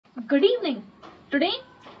Good evening. Today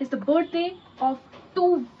is the birthday of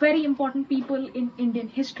two very important people in Indian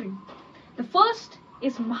history. The first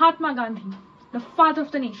is Mahatma Gandhi, the father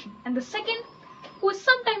of the nation, and the second, who is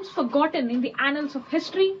sometimes forgotten in the annals of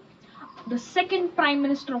history, the second Prime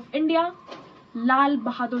Minister of India, Lal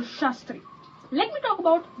Bahadur Shastri. Let me talk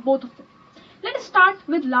about both of them. Let us start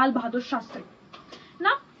with Lal Bahadur Shastri.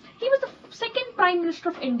 Now, he was the second Prime Minister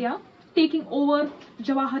of India, taking over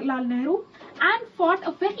Jawaharlal Nehru, and fought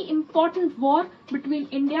a very important war between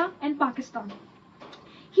India and Pakistan.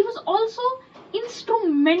 He was also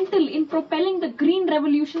instrumental in propelling the Green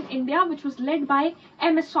Revolution in India, which was led by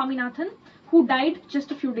M.S. Swaminathan, who died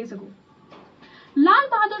just a few days ago. Lal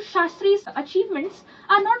Bahadur Shastri's achievements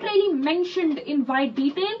are not really mentioned in wide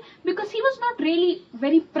detail because he was not really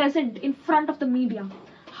very present in front of the media.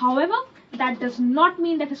 However, that does not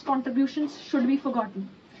mean that his contributions should be forgotten.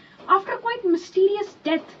 After a quite mysterious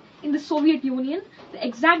death in the Soviet Union, the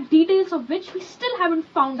exact details of which we still haven't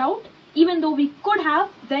found out, even though we could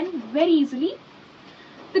have then very easily,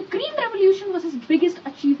 the Green Revolution was his biggest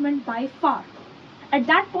achievement by far. At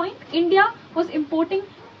that point, India was importing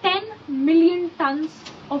 10 million tons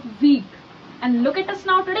of wheat. And look at us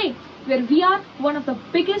now today, where we are one of the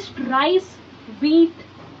biggest rice, wheat,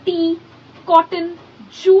 tea, cotton,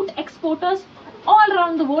 jute exporters all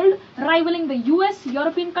around the world, rivaling the US,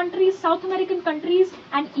 European countries, South American countries,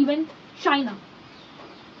 and even China.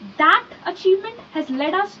 That achievement has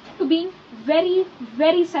led us to being very,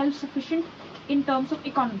 very self-sufficient in terms of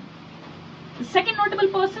economy. The second notable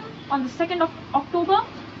person on the 2nd of October,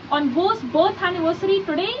 on whose birth anniversary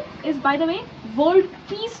today is, by the way, World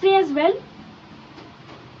Peace Day as well,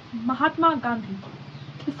 Mahatma Gandhi,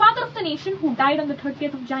 the father of the nation, who died on the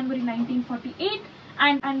 30th of January 1948.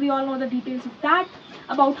 And we all know the details of that,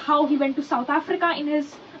 about how he went to South Africa in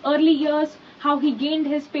his early years, how he gained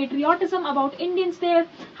his patriotism about Indians there,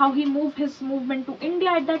 how he moved his movement to India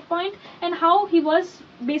at that point, and how he was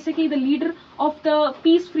basically the leader of the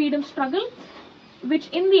peace freedom struggle, which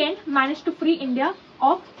in the end managed to free India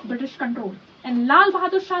of British control. And Lal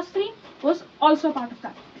Bahadur Shastri was also part of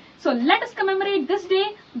that. So let us commemorate this day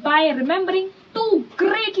by remembering two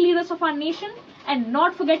great leaders of our nation and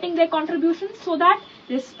not forgetting their contributions, so that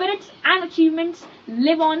their spirits and achievements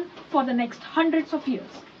live on for the next hundreds of years.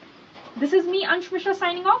 This is me, Ansh Mishra,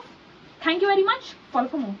 signing off. Thank you very much. Follow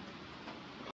for more.